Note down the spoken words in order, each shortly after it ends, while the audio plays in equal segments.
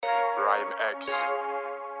Rhyme X.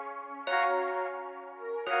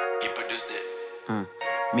 He produced it.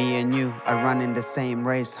 Me and you are running the same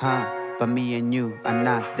race, huh? But me and you are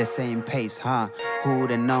not the same pace, huh?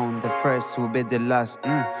 Who'd have known the first will be the last?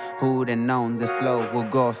 Who'd have known the slow will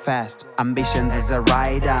go fast? Ambitions is a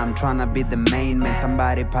rider, I'm tryna be the main man.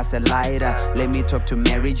 Somebody pass a lighter, let me talk to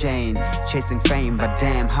Mary Jane. Chasing fame, but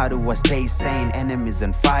damn, how do I stay sane? Enemies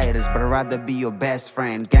and fighters, but I'd rather be your best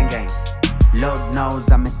friend. Gang gang. Lord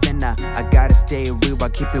knows I'm a sinner. I gotta stay real, I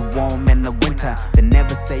keep it warm in the winter. They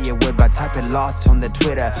never say a word, but I type a lot on the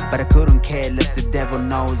Twitter. But I couldn't care less, the devil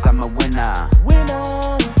knows I'm a winner.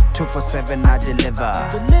 247 I deliver.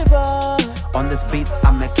 On these beats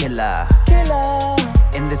I'm a killer.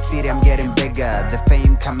 In the city I'm getting bigger. The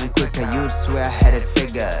fame coming quicker, you'd swear I had it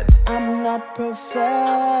figured. I'm not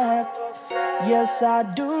perfect. Yes, I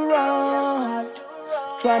do wrong.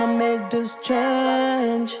 Trying to make this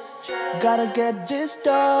change. Gotta get this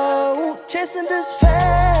dough. Chasing this fame.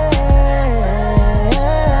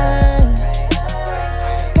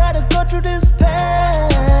 Gotta go through this pain.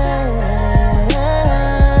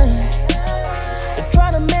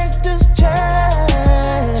 Trying to make this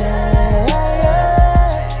change.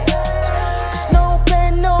 Cause no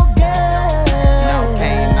pain, no gain. No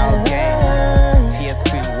pain, no gain.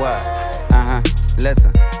 Psquint what?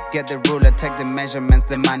 Listen. Get the ruler, take the measurements,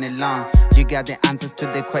 the money long. You got the answers to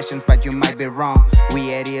the questions, but you might be wrong.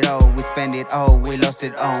 We ate it all, we spent it all, we lost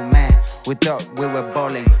it all, man. We thought we were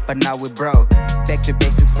balling, but now we broke. Back to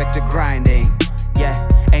basics, back to grinding. Yeah,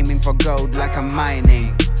 aiming for gold like I'm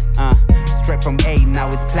mining. Straight from A,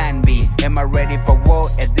 now it's plan B. Am I ready for war?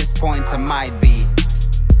 At this point I might be.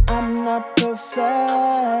 I'm not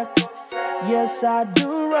perfect. Yes, I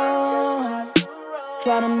do wrong.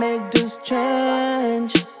 Trying to make this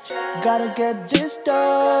change. Gotta get this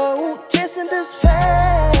dough. Chasing this fame.